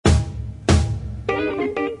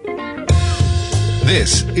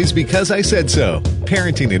This is Because I Said So,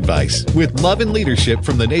 parenting advice with love and leadership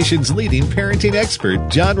from the nation's leading parenting expert,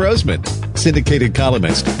 John Rosemond, syndicated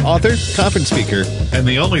columnist, author, conference speaker, and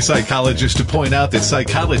the only psychologist to point out that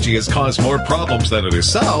psychology has caused more problems than it has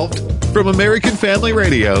solved. From American Family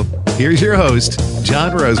Radio, here's your host,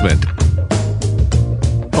 John Rosemond.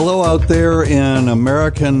 Hello out there in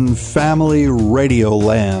American Family Radio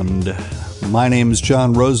land. My name is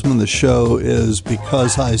John Rosemond. The show is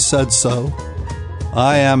Because I Said So.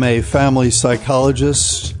 I am a family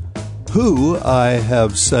psychologist who, I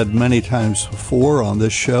have said many times before on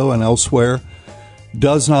this show and elsewhere,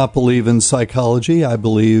 does not believe in psychology. I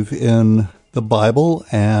believe in the Bible,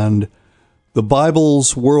 and the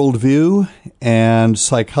Bible's worldview and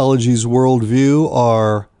psychology's worldview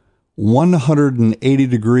are 180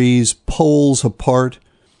 degrees poles apart.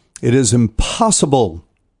 It is impossible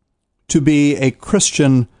to be a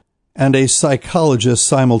Christian and a psychologist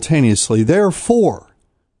simultaneously. Therefore,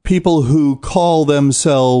 people who call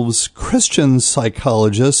themselves Christian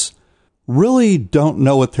psychologists really don't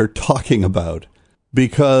know what they're talking about,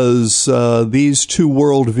 because these two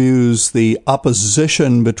worldviews, the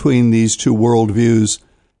opposition between these two worldviews,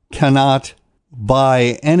 cannot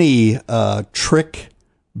by any trick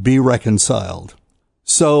be reconciled.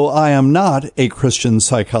 So I am not a Christian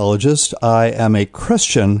psychologist. I am a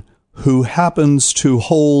Christian who happens to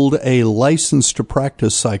hold a license to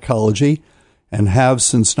practice psychology and have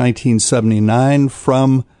since 1979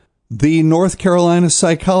 from the North Carolina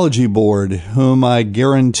Psychology Board, whom I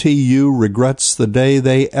guarantee you regrets the day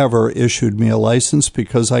they ever issued me a license,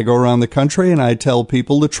 because I go around the country and I tell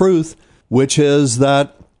people the truth, which is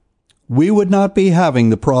that we would not be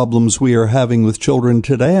having the problems we are having with children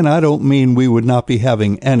today, and I don't mean we would not be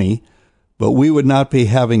having any, but we would not be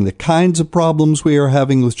having the kinds of problems we are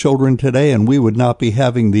having with children today, and we would not be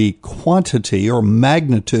having the quantity or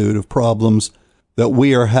magnitude of problems that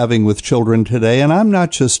we are having with children today. And I'm not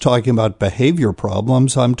just talking about behavior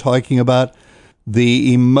problems. I'm talking about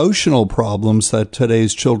the emotional problems that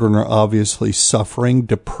today's children are obviously suffering,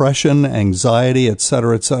 depression, anxiety,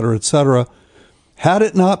 etc., etc., etc. Had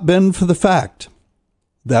it not been for the fact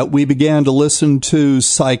that we began to listen to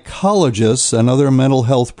psychologists and other mental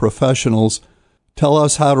health professionals tell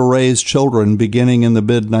us how to raise children beginning in the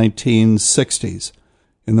mid-1960s.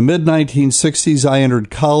 In the mid-1960s, I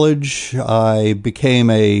entered college. I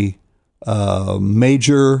became a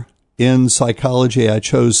major in psychology. I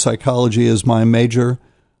chose psychology as my major.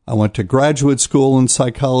 I went to graduate school in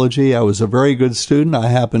psychology. I was a very good student. I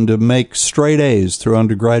happened to make straight A's through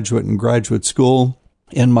undergraduate and graduate school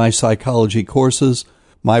in my psychology courses.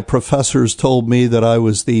 My professors told me that I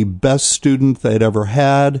was the best student they'd ever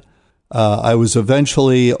had. I was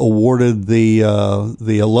eventually awarded the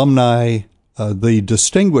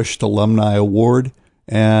Distinguished Alumni Award,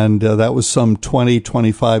 and that was some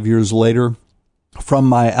 25 years later, from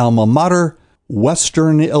my alma mater,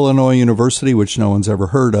 Western Illinois University, which no one's ever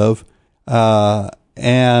heard of.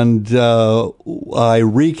 And I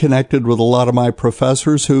reconnected with a lot of my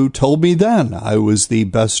professors who told me then I was the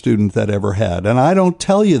best student that ever had. And I don't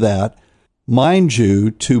tell you that, mind you,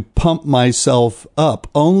 to pump myself up,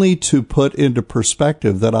 only to put into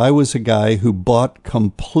perspective that I was a guy who bought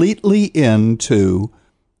completely into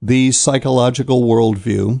the psychological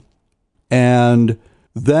worldview. And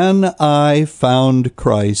then I found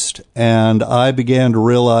Christ, and I began to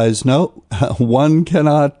realize, no, one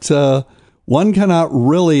cannot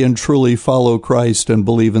really and truly follow Christ and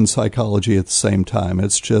believe in psychology at the same time.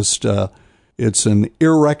 It's just, it's an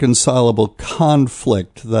irreconcilable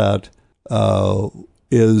conflict that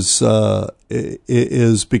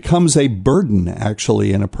becomes a burden,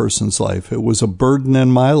 actually, in a person's life. It was a burden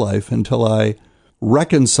in my life until I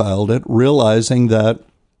reconciled it, realizing that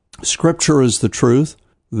Scripture is the truth,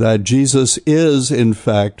 that Jesus is, in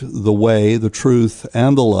fact, the way, the truth,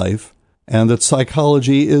 and the life, and that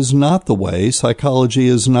psychology is not the way, psychology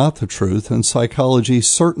is not the truth, and psychology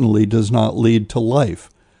certainly does not lead to life.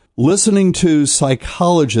 Listening to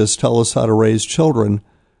psychologists tell us how to raise children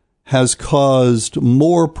has caused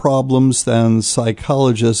more problems than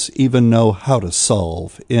psychologists even know how to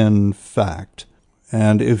solve, in fact.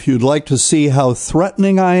 And if you'd like to see how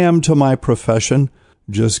threatening I am to my profession,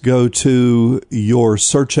 just go to your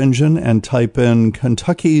search engine and type in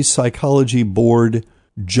Kentucky Psychology Board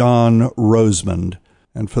John Rosemond.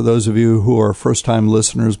 And for those of you who are first-time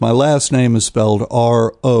listeners, my last name is spelled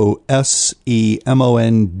R-O-S-E-M-O-N-D,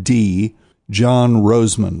 John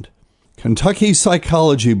Rosemond. Kentucky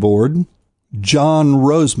Psychology Board, John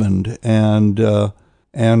Rosemond,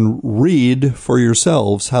 and read for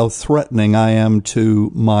yourselves how threatening I am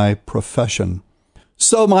to my profession.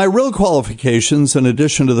 So my real qualifications, in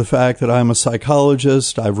addition to the fact that I'm a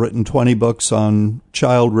psychologist, I've written 20 books on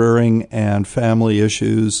child rearing and family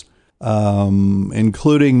issues,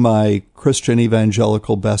 including my Christian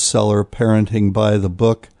evangelical bestseller, Parenting by the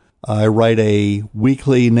Book. I write a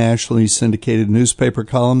weekly nationally syndicated newspaper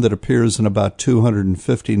column that appears in about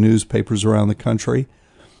 250 newspapers around the country.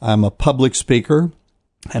 I'm a public speaker,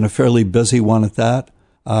 and a fairly busy one at that.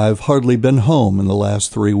 I've hardly been home in the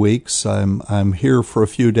last 3 weeks. I'm here for a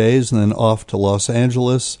few days and then off to Los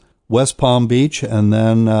Angeles, West Palm Beach, and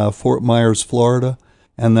then Fort Myers, Florida,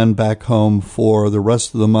 and then back home for the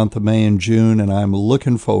rest of the month of May and June, and I'm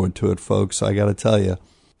looking forward to it, folks, I got to tell you,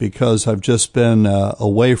 because I've just been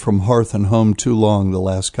away from hearth and home too long the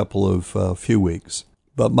last couple of few weeks.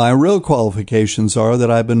 But my real qualifications are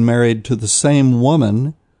that I've been married to the same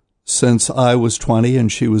woman since I was 20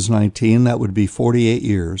 and she was 19. That would be 48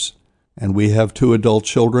 years. And we have 2 adult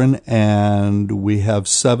children, and we have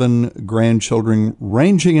 7 grandchildren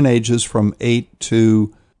ranging in ages from 8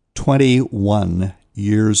 to 21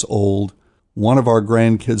 years old. One of our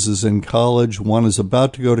grandkids is in college, one is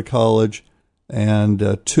about to go to college,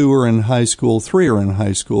 and 2 are in high school, 3 are in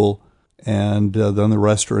high school, and then the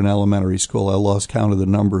rest are in elementary school. I lost count of the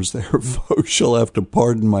numbers there, folks. You'll have to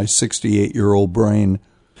pardon my 68-year-old brain.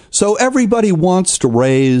 So everybody wants to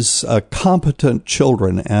raise competent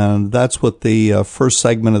children, and that's what the first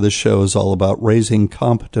segment of the show is all about, raising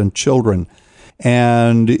competent children.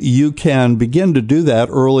 And you can begin to do that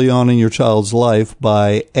early on in your child's life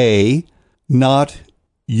by, A, not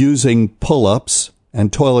using pull-ups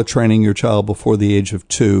and toilet training your child before the age of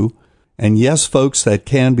 2. And yes, folks, that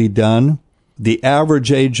can be done. The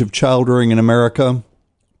average age of child rearing in America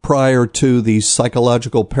prior to the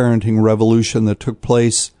psychological parenting revolution that took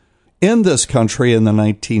place in this country in the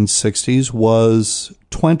 1960s was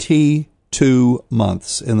 22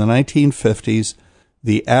 months. In the 1950s,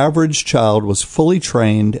 the average child was fully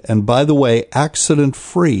trained, and by the way,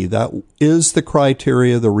 accident-free. That is the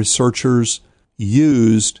criteria the researchers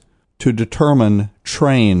used to determine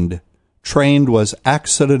trained. Trained was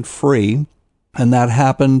accident-free, and that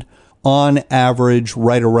happened on average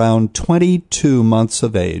right around 22 months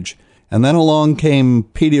of age. And then along came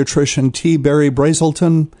pediatrician T. Barry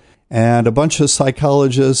Brazelton and a bunch of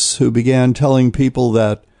psychologists who began telling people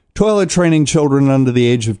that toilet training children under the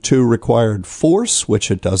age of 2 required force, which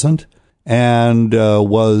it doesn't, and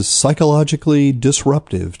was psychologically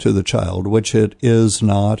disruptive to the child, which it is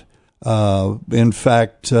not. In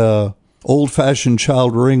fact, old-fashioned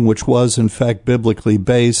child rearing, which was in fact biblically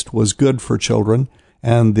based, was good for children,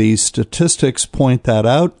 and the statistics point that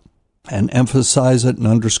out and emphasize it and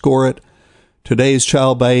underscore it. Today's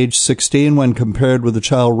child by age 16, when compared with a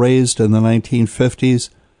child raised in the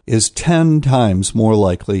 1950s, is 10 times more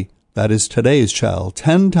likely, that is today's child,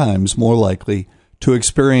 10 times more likely to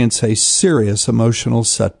experience a serious emotional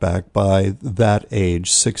setback by that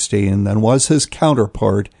age, 16, than was his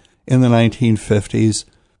counterpart in the 1950s,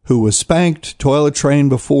 who was spanked, toilet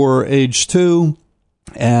trained before age 2,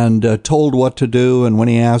 and told what to do, and when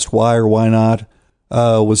he asked why or why not,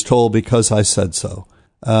 was told because I said so.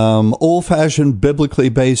 Old-fashioned, biblically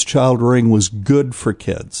based child rearing was good for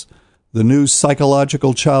kids. The new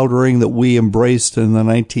psychological child rearing that we embraced in the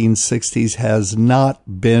 1960s has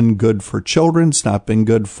not been good for children. It's not been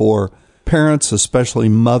good for parents, especially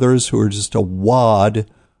mothers, who are just a wad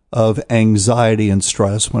of anxiety and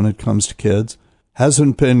stress when it comes to kids.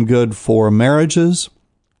 Hasn't been good for marriages.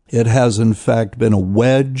 It has, in fact, been a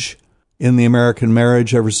wedge in the American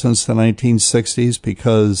marriage ever since the 1960s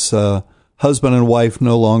because husband and wife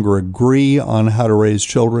no longer agree on how to raise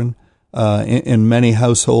children. In many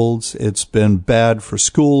households, it's been bad for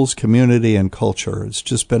schools, community, and culture. It's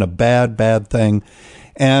just been a bad, bad thing.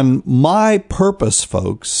 And my purpose,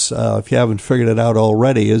 folks, if you haven't figured it out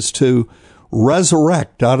already, is to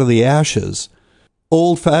resurrect out of the ashes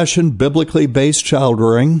old-fashioned, biblically based child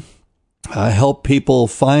rearing, help people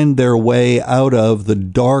find their way out of the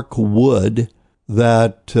dark wood,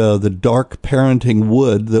 the dark parenting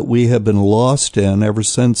wood that we have been lost in ever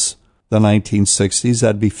since the 1960s.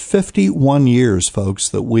 That'd be 51 years, folks,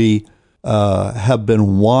 that we have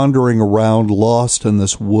been wandering around lost in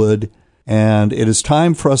this wood. And it is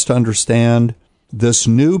time for us to understand this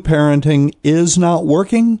new parenting is not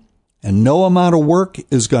working, and no amount of work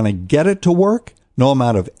is going to get it to work. No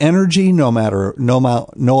amount of energy, no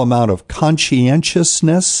amount of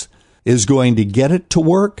conscientiousness is going to get it to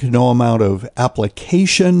work. No amount of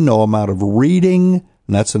application, no amount of reading,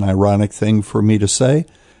 and that's an ironic thing for me to say,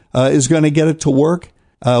 is going to get it to work.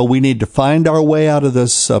 We need to find our way out of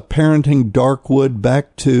this parenting dark wood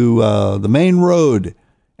back to the main road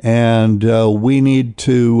And we need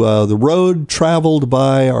to, the road traveled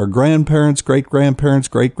by our grandparents, great-grandparents,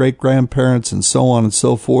 great-great-grandparents, and so on and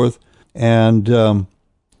so forth. And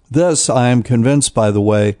this, I am convinced, by the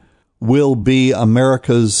way, will be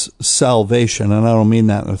America's salvation. And I don't mean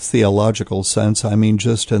that in a theological sense. I mean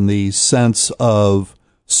just in the sense of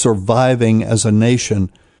surviving as a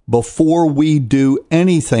nation. Before we do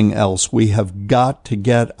anything else, we have got to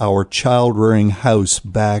get our child-rearing house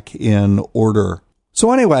back in order.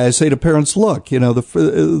 So anyway, I say to parents, look,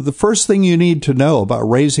 the first thing you need to know about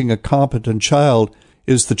raising a competent child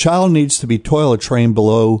is the child needs to be toilet trained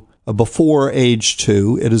before age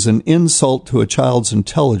 2. It is an insult to a child's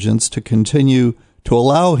intelligence to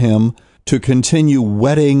allow him to continue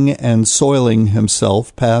wetting and soiling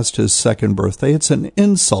himself past his second birthday. It's an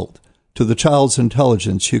insult to the child's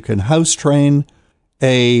intelligence. You can house train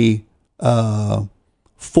a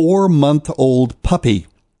 4-month-old puppy.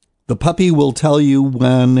 The puppy will tell you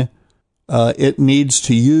when it needs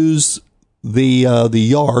to use the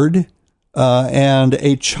yard, and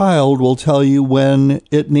a child will tell you when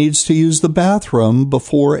it needs to use the bathroom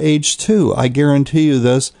before age 2. I guarantee you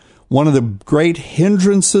this. One of the great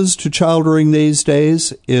hindrances to child rearing these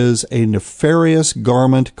days is a nefarious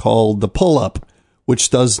garment called the pull-up, which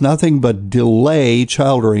does nothing but delay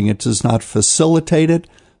child rearing. It does not facilitate it.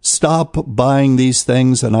 Stop buying these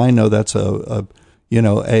things, and I know that's a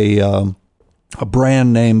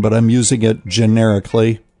brand name, but I'm using it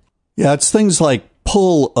generically. Yeah, it's things like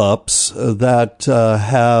pull-ups that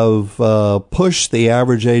have pushed the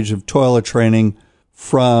average age of toilet training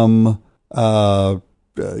from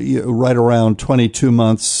right around 22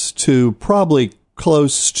 months to probably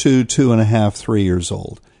close to 2.5, 3 years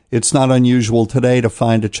old. It's not unusual today to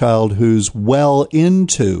find a child who's well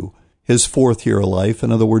into his 4th year of life.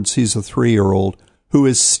 In other words, he's a 3-year-old who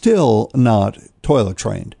is still not toilet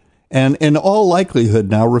trained. And in all likelihood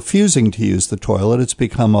now refusing to use the toilet. It's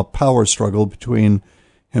become a power struggle between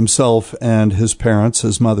himself and his parents,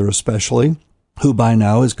 his mother especially, who by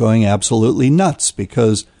now is going absolutely nuts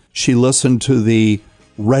because she listened to the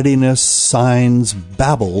readiness signs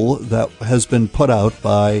babble that has been put out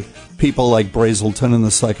by people like Brazelton in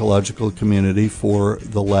the psychological community for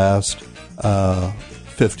the last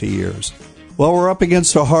 50 years. Well, we're up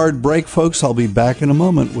against a hard break, folks. I'll be back in a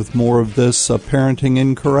moment with more of this parenting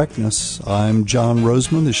incorrectness. I'm John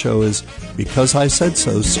Rosemond. The show is Because I Said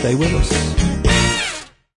So. Stay with us.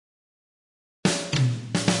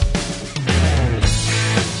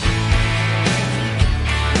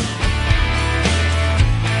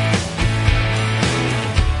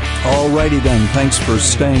 Alrighty then, thanks for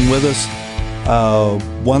staying with us.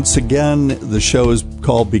 Once again, the show is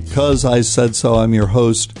called Because I Said So. I'm your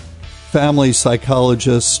host, family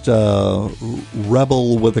psychologist,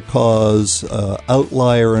 rebel with a cause,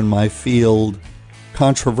 outlier in my field,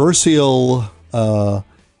 controversial,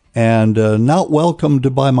 and not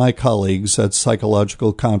welcomed by my colleagues at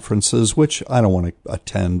psychological conferences, which I don't want to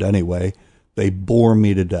attend anyway. They bore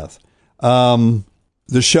me to death. The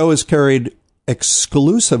show is carried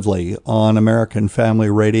exclusively on American Family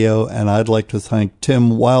Radio, and I'd like to thank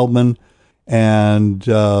Tim Wildman and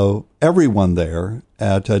everyone there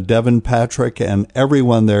at Devin Patrick and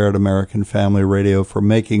everyone there at American Family Radio for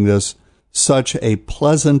making this such a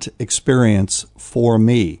pleasant experience for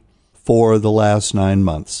me for the last 9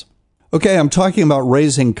 months. Okay, I'm talking about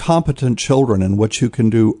raising competent children and what you can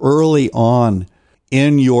do early on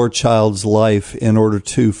in your child's life in order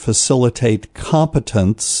to facilitate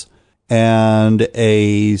competence and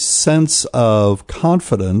a sense of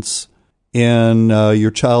confidence in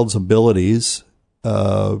your child's abilities,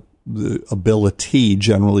 the ability,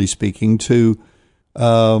 generally speaking, to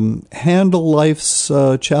handle life's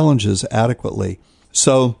challenges adequately.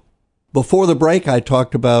 So before the break, I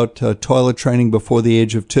talked about toilet training before the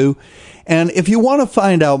age of 2. And if you want to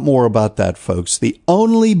find out more about that, folks, the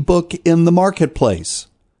only book in the marketplace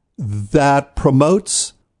that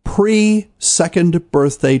promotes pre-second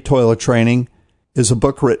birthday toilet training is a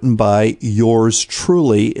book written by yours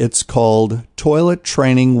truly. It's called Toilet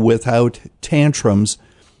Training Without Tantrums.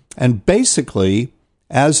 And basically,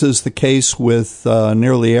 as is the case with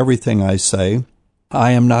nearly everything I say,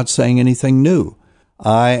 I am not saying anything new.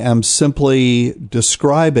 I am simply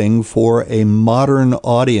describing for a modern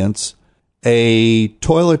audience a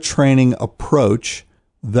toilet training approach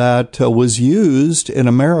that was used in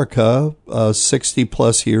America 60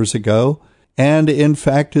 plus years ago, and in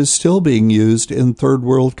fact is still being used in third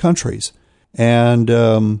world countries. And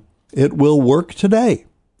it will work today,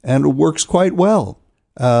 and it works quite well.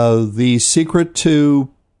 The secret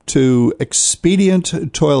to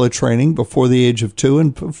expedient toilet training before the age of 2,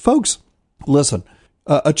 and folks, listen,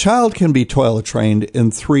 A child can be toilet trained in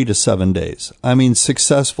 3 to 7 days. I mean,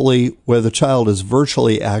 successfully, where the child is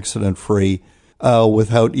virtually accident-free,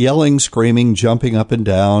 without yelling, screaming, jumping up and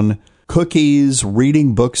down, cookies,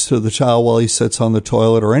 reading books to the child while he sits on the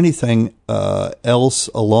toilet, or anything else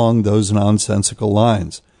along those nonsensical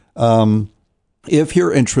lines. If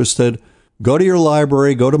you're interested, go to your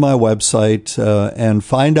library, go to my website, and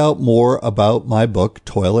find out more about my book,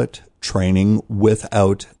 Toilet Training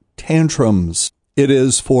Without Tantrums. It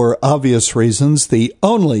is, for obvious reasons, the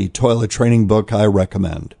only toilet training book I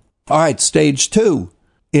recommend. All right, stage 2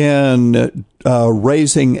 in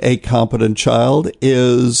raising a competent child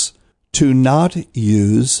is to not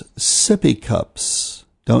use sippy cups.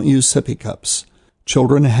 Don't use sippy cups.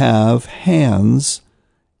 Children have hands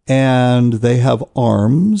and they have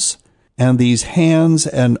arms, and these hands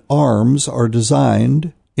and arms are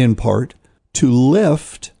designed, in part, to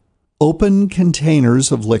lift open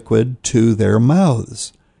containers of liquid to their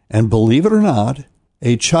mouths. And believe it or not,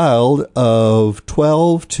 a child of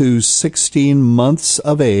 12 to 16 months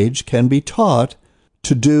of age can be taught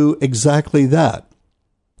to do exactly that.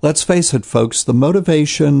 Let's face it, folks, the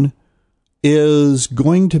motivation is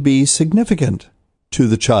going to be significant to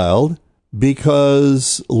the child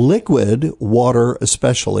because liquid, water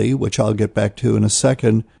especially, which I'll get back to in a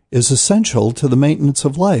second, is essential to the maintenance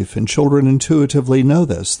of life, and children intuitively know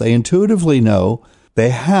this. They intuitively know they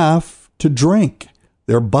have to drink.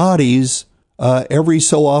 Their bodies every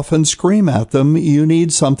so often scream at them, you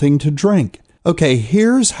need something to drink. Okay,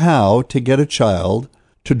 here's how to get a child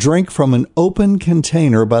to drink from an open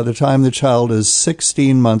container by the time the child is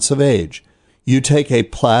 16 months of age. You take a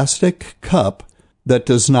plastic cup that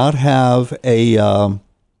does not have a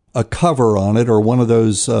cover on it or one of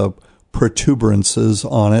those protuberances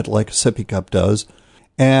on it like a sippy cup does,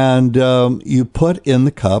 and you put in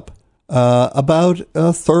the cup about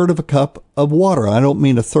a third of a cup of water. I don't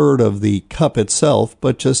mean a third of the cup itself,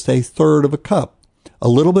 but just a third of a cup, a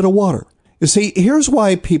little bit of water. You see, here's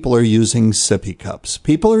why people are using sippy cups.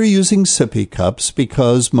 People are using sippy cups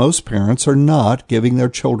because most parents are not giving their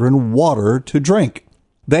children water to drink.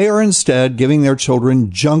 They are instead giving their children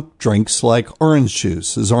junk drinks like orange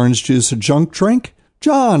juice. Is orange juice a junk drink?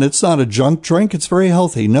 John, it's not a junk drink. It's very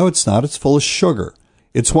healthy. No, it's not. It's full of sugar.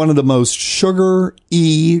 It's one of the most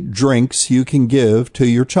sugar-y drinks you can give to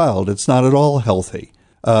your child. It's not at all healthy.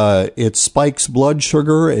 It spikes blood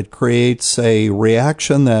sugar. It creates a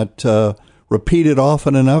reaction that, repeated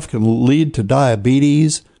often enough, can lead to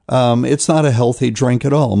diabetes. It's not a healthy drink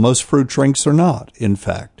at all. Most fruit drinks are not, in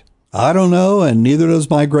fact. I don't know, and neither does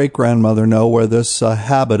my great-grandmother know, where this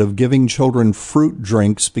habit of giving children fruit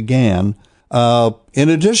drinks began. In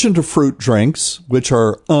addition to fruit drinks, which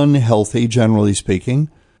are unhealthy, generally speaking,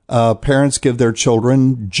 parents give their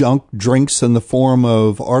children junk drinks in the form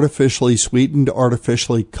of artificially sweetened,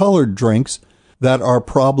 artificially colored drinks that are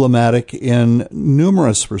problematic in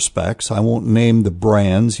numerous respects. I won't name the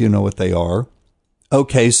brands, you know what they are.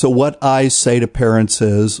 Okay, so what I say to parents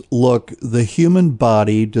is, look, the human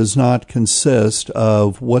body does not consist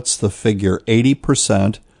of, what's the figure,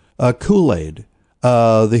 80% Kool-Aid.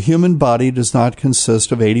 The human body does not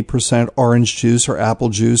consist of 80% orange juice or apple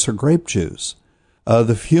juice or grape juice.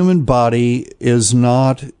 The human body is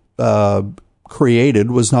not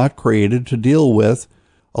was not created to deal with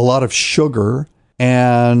a lot of sugar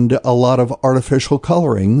and a lot of artificial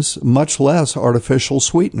colorings, much less artificial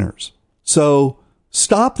sweeteners. So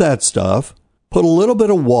stop that stuff, put a little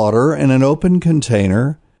bit of water in an open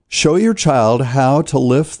container, show your child how to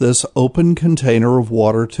lift this open container of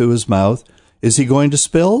water to his mouth. Is he going to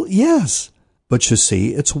spill? Yes. But you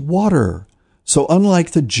see, it's water. So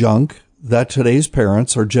unlike the junk that today's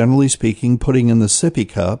parents are generally speaking putting in the sippy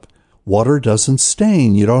cup, water doesn't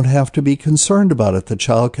stain. You don't have to be concerned about it. The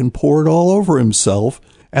child can pour it all over himself,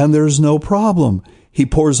 and there's no problem. He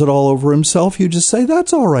pours it all over himself. You just say,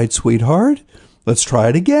 that's all right, sweetheart. Let's try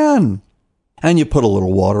it again. And you put a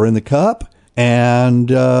little water in the cup,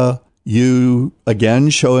 and you, again,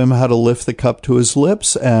 show him how to lift the cup to his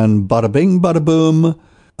lips, and bada bing, bada boom,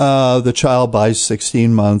 the child by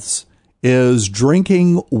 16 months is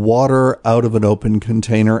drinking water out of an open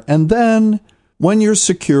container. And then when you're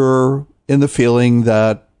secure in the feeling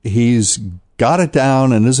that he's got it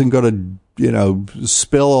down and isn't going to,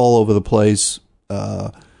 spill all over the place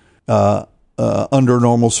under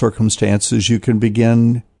normal circumstances, you can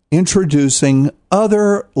begin introducing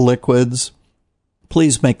other liquids.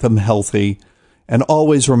 Please make them healthy. And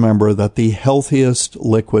always remember that the healthiest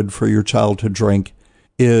liquid for your child to drink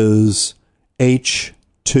is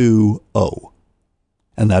H2O.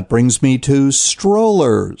 And that brings me to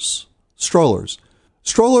strollers. Strollers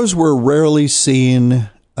were rarely seen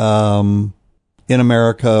in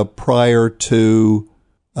America prior to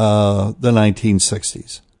the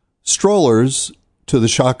 1960s. Strollers, to the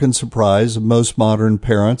shock and surprise of most modern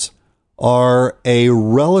parents, are a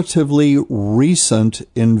relatively recent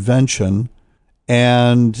invention,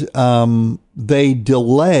 and they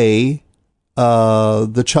delay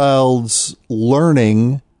the child's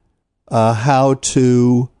learning how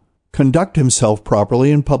to conduct himself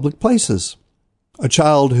properly in public places. A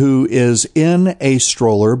child who is in a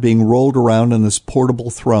stroller being rolled around in this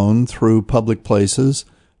portable throne through public places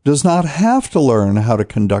does not have to learn how to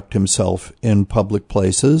conduct himself in public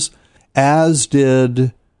places, as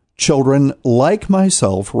did children like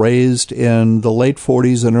myself raised in the late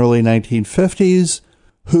 40s and early 1950s,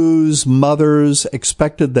 whose mothers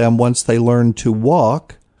expected them, once they learned to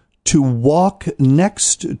walk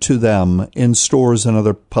next to them in stores and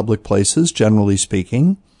other public places, generally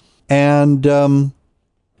speaking, and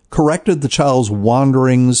corrected the child's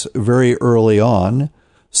wanderings very early on,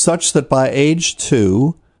 such that by age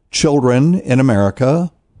 2, children in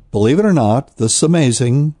America, believe it or not, this is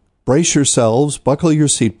amazing, brace yourselves, buckle your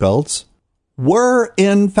seatbelts, were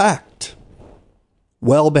in fact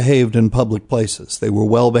well-behaved in public places. They were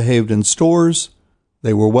well-behaved in stores.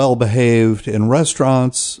 They were well-behaved in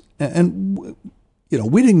restaurants. And, you know,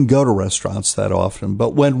 we didn't go to restaurants that often,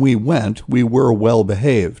 but when we went, we were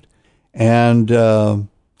well-behaved. And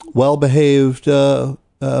well-behaved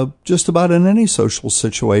just about in any social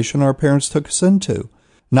situation our parents took us into.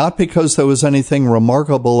 Not because there was anything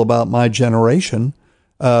remarkable about my generation.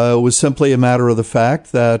 It was simply a matter of the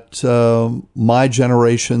fact that my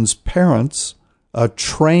generation's parents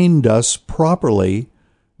trained us properly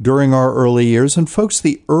during our early years. And folks,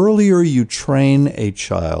 the earlier you train a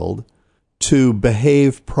child to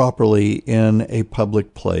behave properly in a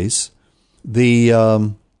public place,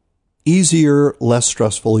 the easier, less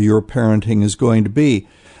stressful your parenting is going to be.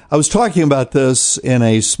 I was talking about this in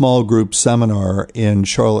a small group seminar in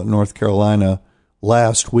Charlotte, North Carolina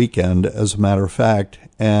last weekend, as a matter of fact,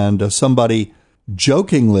 and somebody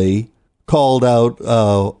jokingly called out,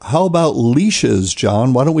 how about leashes,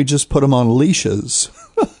 John? Why don't we just put them on leashes?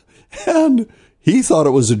 And he thought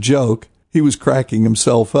it was a joke. He was cracking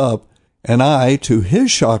himself up. And I, to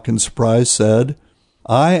his shock and surprise, said,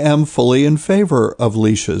 I am fully in favor of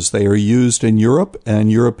leashes. They are used in Europe,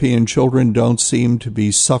 and European children don't seem to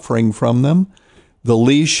be suffering from them. The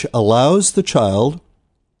leash allows the child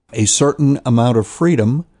a certain amount of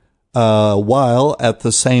freedom, while at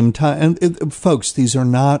the same time, and folks, these are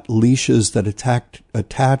not leashes that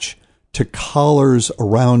attach to collars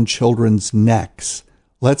around children's necks.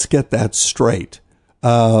 Let's get that straight.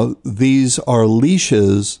 These are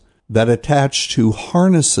leashes that attach to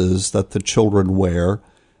harnesses that the children wear.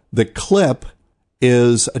 The clip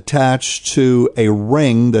is attached to a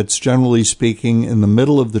ring that's, generally speaking, in the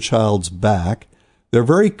middle of the child's back. They're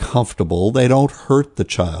very comfortable. They don't hurt the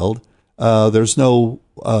child. There's no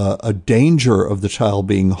a danger of the child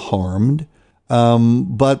being harmed.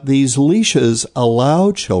 But these leashes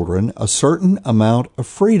allow children a certain amount of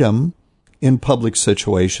freedom in public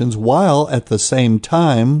situations, while at the same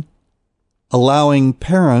time allowing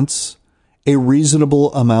parents a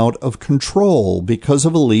reasonable amount of control. Because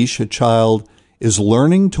of a leash, a child is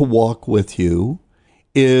learning to walk with you,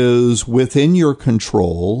 is within your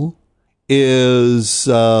control, is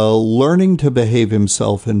learning to behave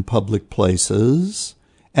himself in public places,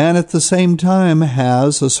 and at the same time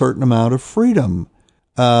has a certain amount of freedom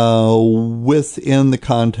within the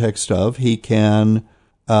context of he can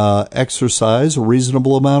exercise a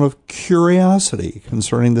reasonable amount of curiosity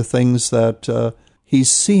concerning the things that he's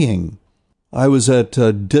seeing. I was at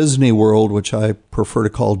Disney World, which I prefer to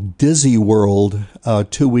call Dizzy World,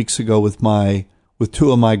 2 weeks ago with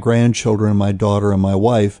two of my grandchildren, my daughter and my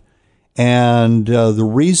wife. And the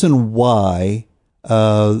reason why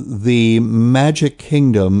the Magic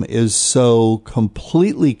Kingdom is so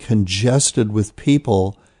completely congested with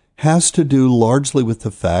people has to do largely with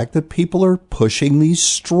the fact that people are pushing these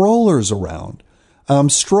strollers around.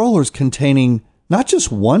 Strollers containing not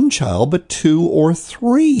just one child, but 2 or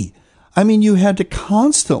 3. I mean, you had to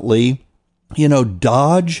constantly,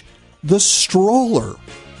 dodge the stroller.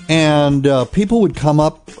 And people would come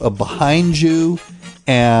up behind you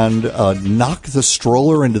and knock the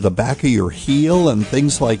stroller into the back of your heel and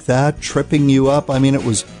things like that, tripping you up. I mean, it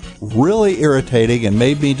was really irritating and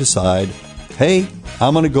made me decide, hey,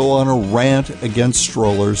 I'm going to go on a rant against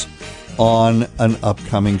strollers on an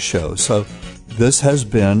upcoming show. So this has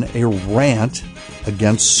been a rant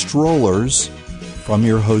against strollers from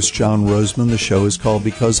your host, John Rosemond. The show is called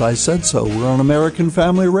Because I Said So. We're on American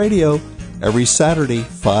Family Radio every Saturday,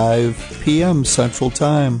 5 p.m. Central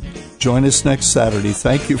Time. Join us next Saturday.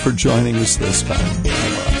 Thank you for joining us this time.